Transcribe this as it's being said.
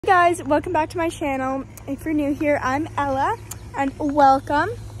Hey guys, welcome back to my channel. If you're new here, I'm Ella and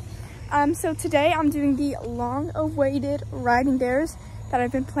welcome. So today I'm doing the long-awaited riding dares that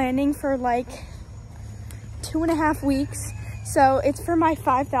I've been planning for like 2.5 weeks. So it's for my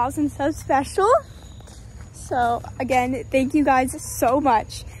 5,000 sub special. So again, thank you guys so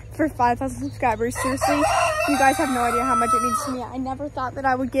much for 5,000 subscribers. Seriously, you guys have no idea how much it means to me. I never thought that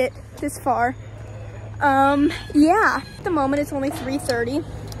I would get this far. Yeah, at the moment it's only 3:30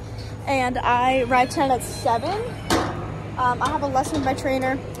 and I ride 10 at 7. I have a lesson with my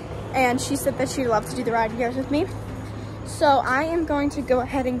trainer and she said that she'd love to do the riding dares with me. So I am going to go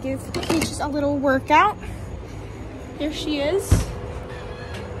ahead and give Peaches a little workout. Here she is.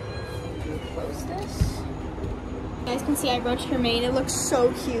 Close this. You guys can see I roached her mane. It looks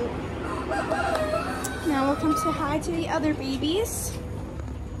so cute. Now we'll come say hi to the other babies.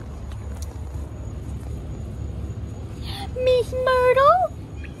 Miss Myrtle,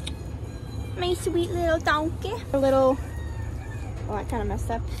 my sweet little donkey. A little, well, I kind of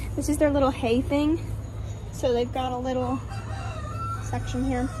messed up. This is their little hay thing. So they've got a little section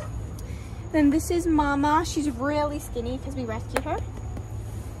here. Then this is Mama. She's really skinny because we rescued her.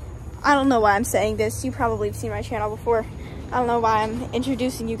 I don't know why I'm saying this. You probably have seen my channel before. I don't know why I'm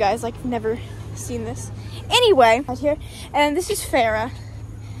introducing you guys like you've never seen this. Anyway, right here. And this is Farah.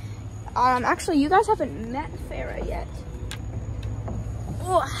 Actually, you guys haven't met Farah yet.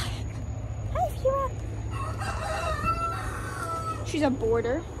 Oh. Hi, Farah. She's a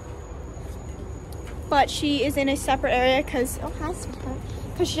boarder, but she is in a separate area because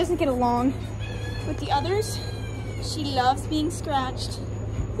she doesn't get along with the others. She loves being scratched.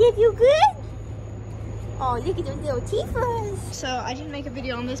 You feel good? Oh, look at those little teethers. So I didn't make a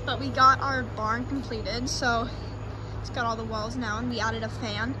video on this, but we got our barn completed. So it's got all the walls now, and we added a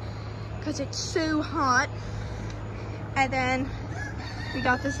fan because it's so hot. And then we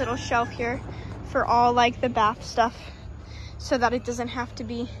got this little shelf here for all like the bath stuff so that it doesn't have to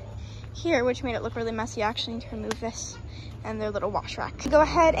be here, which made it look really messy. I actually need to remove this and their little wash rack. Go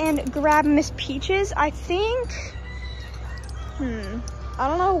ahead and grab Miss Peaches. I think, I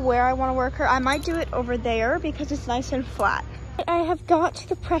don't know where I want to work her. I might do it over there because it's nice and flat. I have got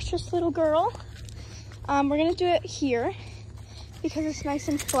the precious little girl. We're gonna do it here because it's nice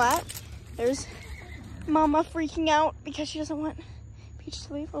and flat. There's Mama freaking out because she doesn't want Peach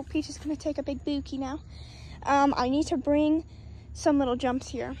to leave. Oh, Peach is gonna take a big bookie now. I need to bring some little jumps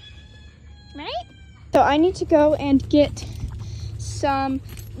here, right? So I need to go and get some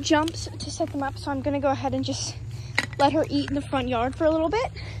jumps to set them up. So I'm gonna go ahead and just let her eat in the front yard for a little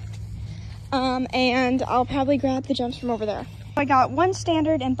bit. And I'll probably grab the jumps from over there. I got one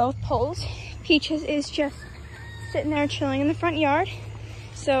standard and both poles. Peaches is just sitting there chilling in the front yard.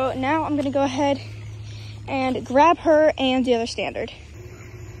 So now I'm gonna go ahead and grab her and the other standard.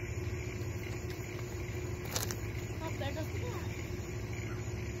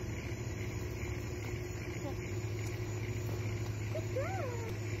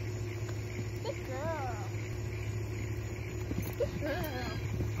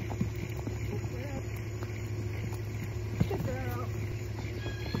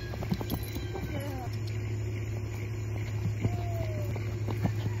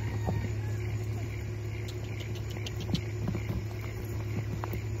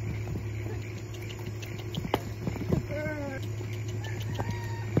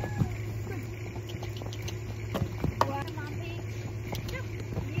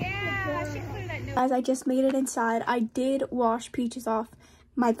 Guys, I just made it inside. I did wash Peaches off.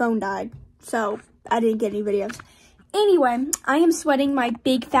 My phone died, so I didn't get any videos. Anyway, I am sweating my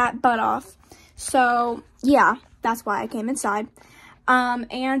big fat butt off. So yeah, that's why I came inside.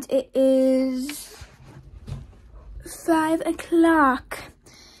 And it is 5 o'clock.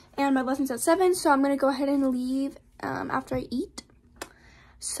 And my lesson's at 7, so I'm gonna go ahead and leave after I eat.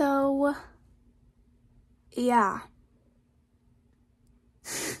 So yeah.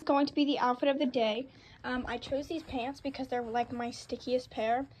 Going to be the outfit of the day. I chose these pants because they're like my stickiest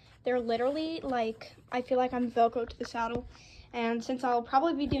pair. They're literally like, I feel like I'm Velcro to the saddle. And since I'll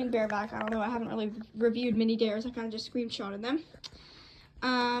probably be doing bareback, I don't know, I haven't really reviewed mini dares. I kind of just screenshotted them.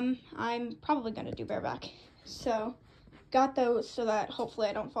 I'm probably gonna do bareback. So got those so that hopefully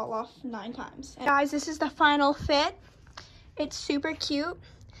I don't fall off 9 times. And guys, this is the final fit. It's super cute.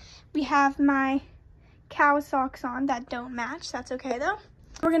 We have my cow socks on that don't match. That's okay though.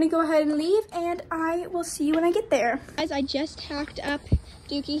 We're gonna go ahead and leave and I will see you when I get there. Guys, I just hacked up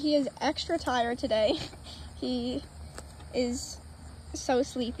Dookie. He is extra tired today. He is so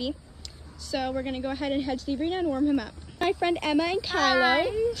sleepy. So we're gonna go ahead and head to the arena and warm him up. My friend Emma and Kylo.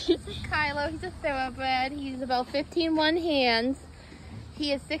 Hi. Kylo, he's a thoroughbred. He's about 15 one hands.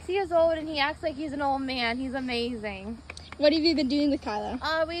 He is 6 years old and he acts like he's an old man. He's amazing. What have you been doing with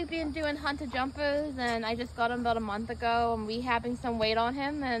Kylo? We've been doing hunter jumpers, and I just got him about a month ago. I'm rehabbing some weight on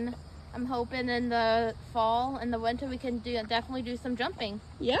him, and I'm hoping in the fall and the winter we can definitely do some jumping.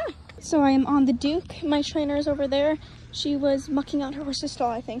 Yeah. So I am on the Duke. My trainer is over there. She was mucking out her horse's stall,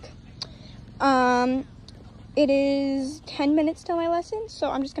 I think. It is 10 minutes till my lesson,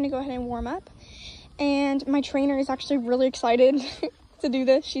 so I'm just gonna go ahead and warm up. And my trainer is actually really excited to do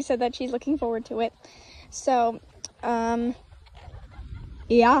this. She said that she's looking forward to it. So,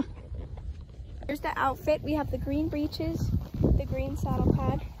 yeah. Here's the outfit. We have the green breeches, the green saddle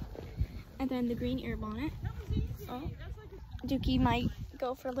pad, and then the green ear bonnet. Oh. Dookie might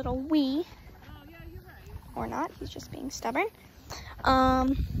go for a little wee. Or not. He's just being stubborn.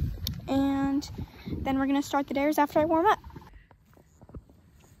 And then we're gonna start the dares after I warm up.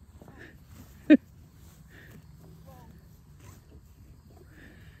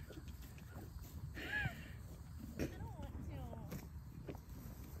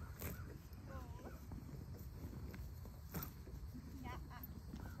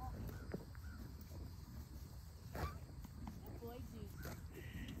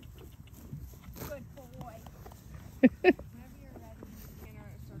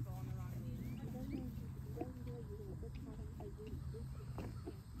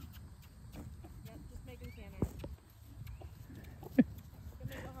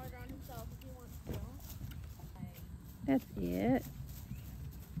 That's it.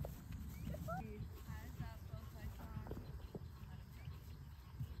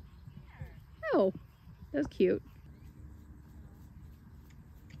 Oh, that's cute.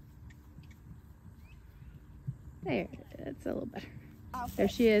 There, that's a little better. There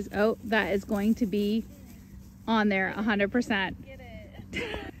she is. Oh, that is going to be on there 100%. Get it.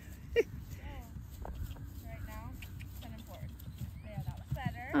 Right now, turn and forward. There, that was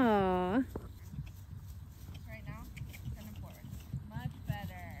better. Aww. Right now, turn and forward. Much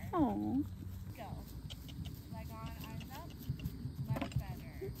better. Aww. Go. Leg on, eyes up. Much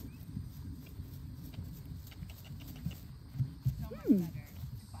better. So much better.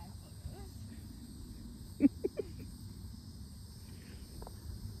 5 photos.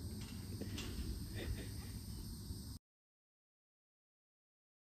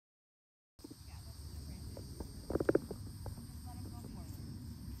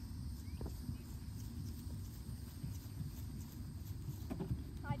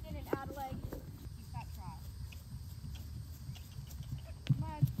 I didn't add a leg. Keep that trot.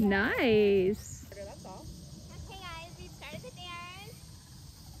 Nice. That's all. Okay guys, we've started the dares.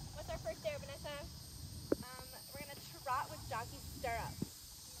 What's our first dare, Vanessa? We're gonna trot with jockey stirrups.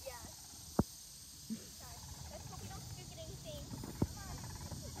 Yes. Let's hope we don't spook at anything.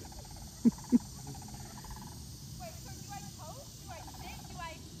 Wait, so do I pose? Do I sit? Do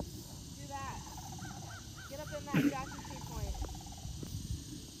I do that? Get up in that jockey seat point.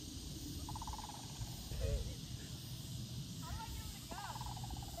 How do I get him to go?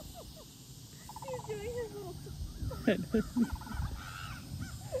 He's doing his little I'm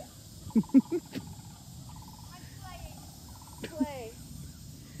playing.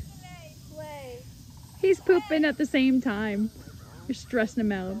 Play. He's pooping at the same time. You're stressing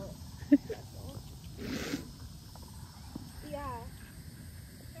him out. Yeah.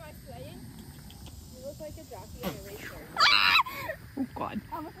 Am I sweating? You look like a jockey in a race shirt. Oh God.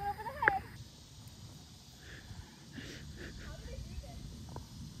 Almost went over the head. How do they do this?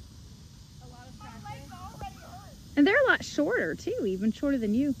 A lot of practice. My legs already hurt. And they're a lot shorter too, even shorter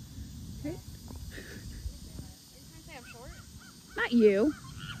than you. Right? Are you trying to say I'm short? Not you.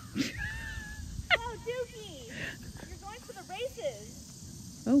 Oh, Dookie! You're going to the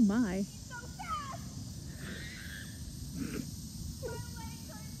races. Oh my. He's so fast. My legs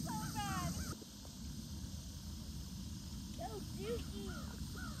hurt so bad. Go, Dookie.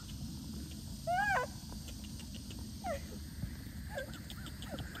 Ah!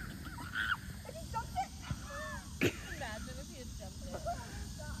 And he jumped it. Imagine if he had jumped it.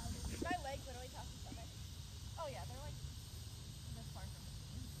 My legs literally touched his stomach. Oh yeah, they're like this far from the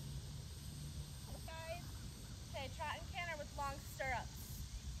knee. Guys, okay, trot and canter with long stirrups.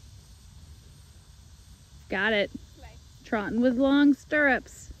 Got it. Play. Trotting with long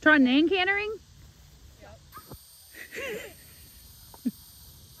stirrups. Trotting and cantering? Yep.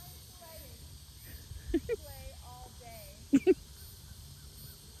 Play all day. Play.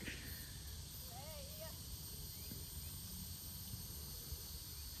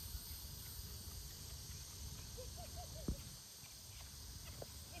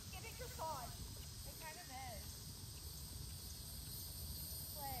 It's getting your pawn. It kind of is.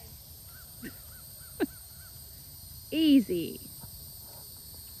 Play. Easy.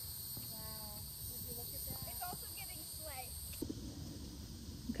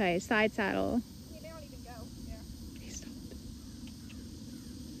 Okay, side saddle. Yeah, they don't even go. Yeah. He stopped.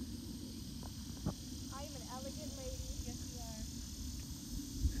 I am an elegant lady. Yes, you are.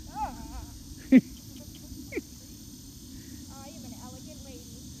 Ah. I am an elegant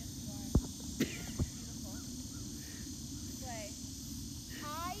lady. Yes, you are. Beautiful. Slay.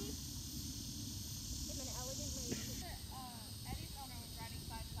 I am an elegant lady. Eddie's owner was riding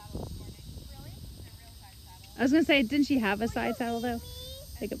side saddle this morning. Really? A real side saddle. I was gonna say, didn't she have a side saddle though?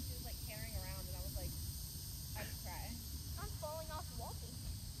 And Like a, she was like carrying around, and I was like, I would cry. I'm falling off walking.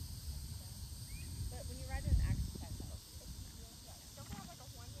 But when you ride in an actual side saddle, Don't they have like a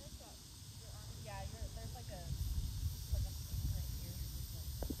one here that your arm? yeah, there's like a thing right here.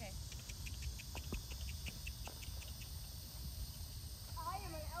 Okay. I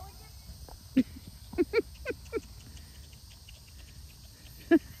am an elegant.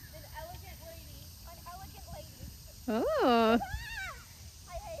 An elegant lady. An elegant lady. oh. I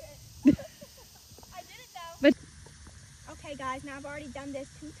hate it. I did it though. But- okay, guys, now I've already done this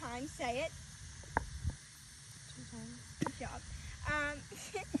 2 times. Say it. 2 times. Good job.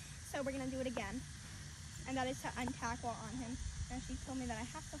 So we're gonna do it again, and that is to untackle on him. And she told me that I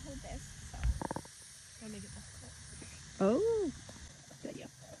have to hold this. So Gonna make it difficult. Oh. Good idea.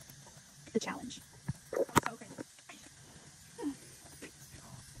 The challenge. I'm so crazy.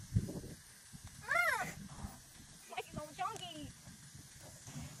 Ah! My little junkie.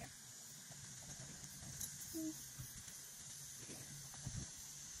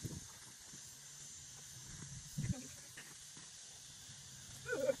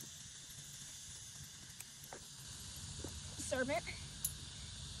 Servant.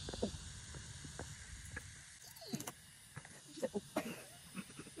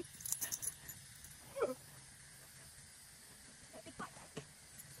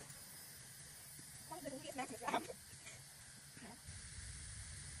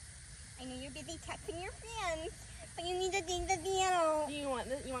 I know you're busy texting your friends, but you need to take the piano. Do you want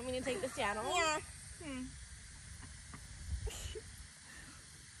this? You want me to take the saddle? Yeah.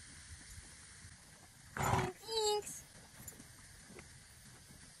 Thanks.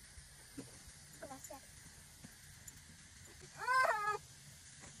 Ah.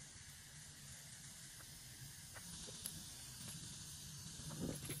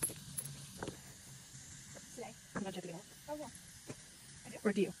 Today. I'm not checking it out. Oh, yeah.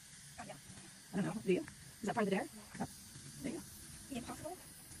 Or do you? Oh, yeah. I don't know. Do you? Is that part of the dare? Oh, there you go. The impossible?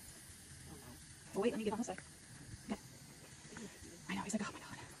 Oh, wait, let me get on this side. Okay. I know. He's like, oh my god.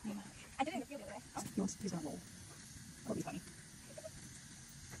 I did it in the field the other day. Oh, he's gonna roll. Oh, he's funny.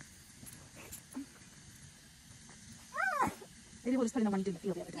 Maybe we'll just put in the one you did in the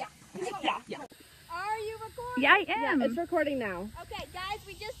field the other day. Yeah. Yeah. Are you recording? Yeah, I am. It's recording now. Okay, guys,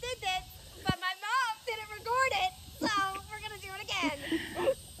 we just did this, but my mom didn't record it, so we're gonna do it again.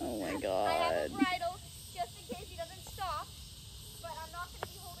 Oh my I have god. a bridle just in case he doesn't stop, but I'm not gonna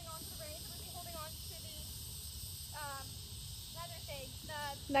be holding on to the reins. I'm gonna be holding on to the other thing, the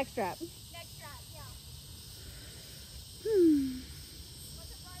Neck strap. neck strap. Yeah. Hmm.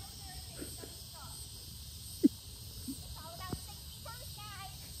 But the bridle's there in case he doesn't stop. It's all about safety first,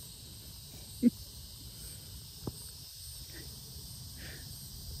 guys.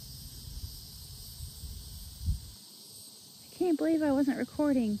 I can't believe I wasn't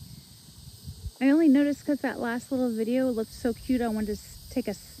recording. I only noticed because that last little video looked so cute. I wanted to take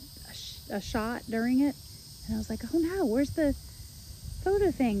a shot during it. And I was like, oh no, where's the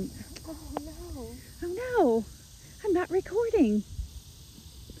photo thing? Oh no. Oh no, I'm not recording.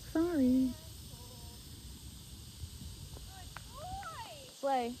 Sorry. Good boy.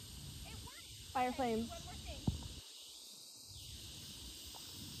 Slay. It worked. Fire flames. One more thing.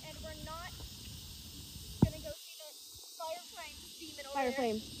 And we're not gonna go see the fire flames demon over Fire there.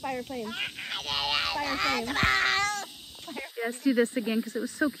 flames. Fire flames. Fire flames. Yeah, let's do this again because it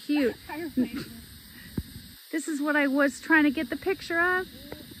was so cute. Fire flames. This is what I was trying to get the picture of.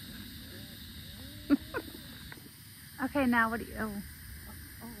 Okay, now what do you... Oh.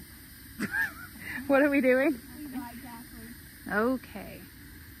 What are we doing? We ride backwards. Okay.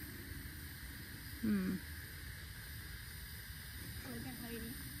 Elegant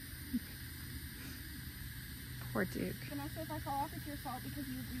lady. Poor Duke. Vanessa, if I fall off, it's your fault because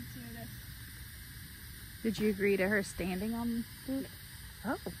you agreed to this. Did you agree to her standing on Duke?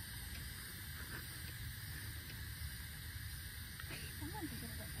 Oh. Sometimes it's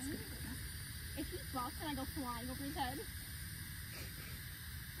gonna go anywhere. If he drops and I go flying over his head.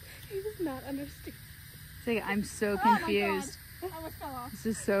 He does not understand. See, I'm so Oh my confused. God. I almost fell off. This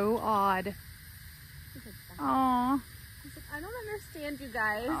is so odd. Aww. He's like, I don't understand you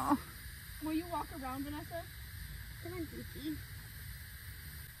guys. Aw. Will you walk around, Vanessa? Come on, Goofy.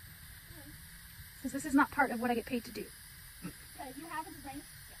 Because this is not part of what I get paid to do. You have a drink.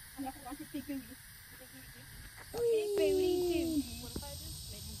 And you have to watch your big booty. Big booty. What if I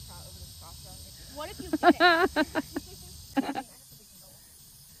just make him trot over this crossroad? What if you did it?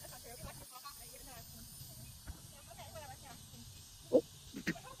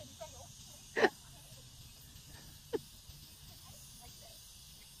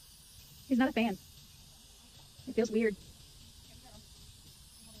 He's not a fan. It feels weird.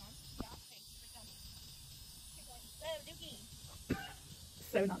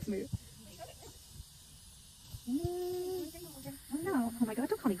 So not smooth. Oh no. Oh my god,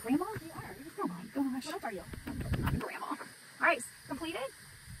 don't call me grandma. You are. Oh my gosh. What else are you? I'm grandma. Alright, completed?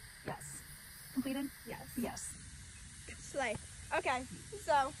 Yes. Completed? Yes. Yes. Slay. Okay,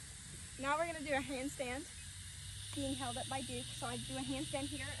 so now we're gonna do a handstand. Being held up by Duke. So I do a handstand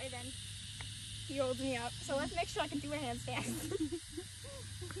here and then he holds me up. So let's make sure I can do a handstand.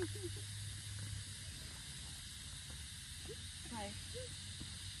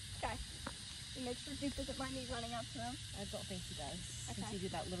 Okay. And make sure Duke doesn't mind me running up to him. I don't think he does. Okay. Since you do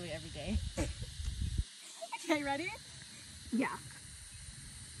that literally every day. Okay, ready? Yeah.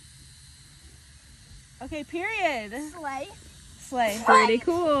 Okay, period. Slay. Slay. Pretty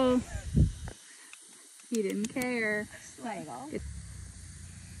cool. He didn't care. Slay. It's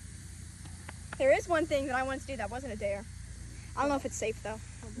There is one thing that I wanted to do that wasn't a dare. I don't know if it's safe though.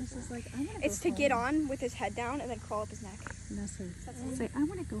 This is like, I want to It's to get on with his head down and then crawl up his neck. No, sir. Say, I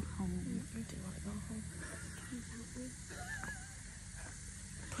want to go home. I do want to go home.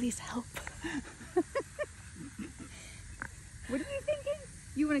 Please help. What are you thinking?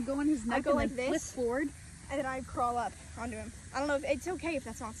 You want to go on his neck go and like then flip this. forward? And then I crawl up onto him. I don't know if it's okay if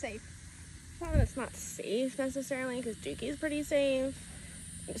that's not safe. Well, it's not safe necessarily because Dukey's pretty safe.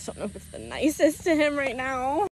 I just don't know if it's the nicest to him right now.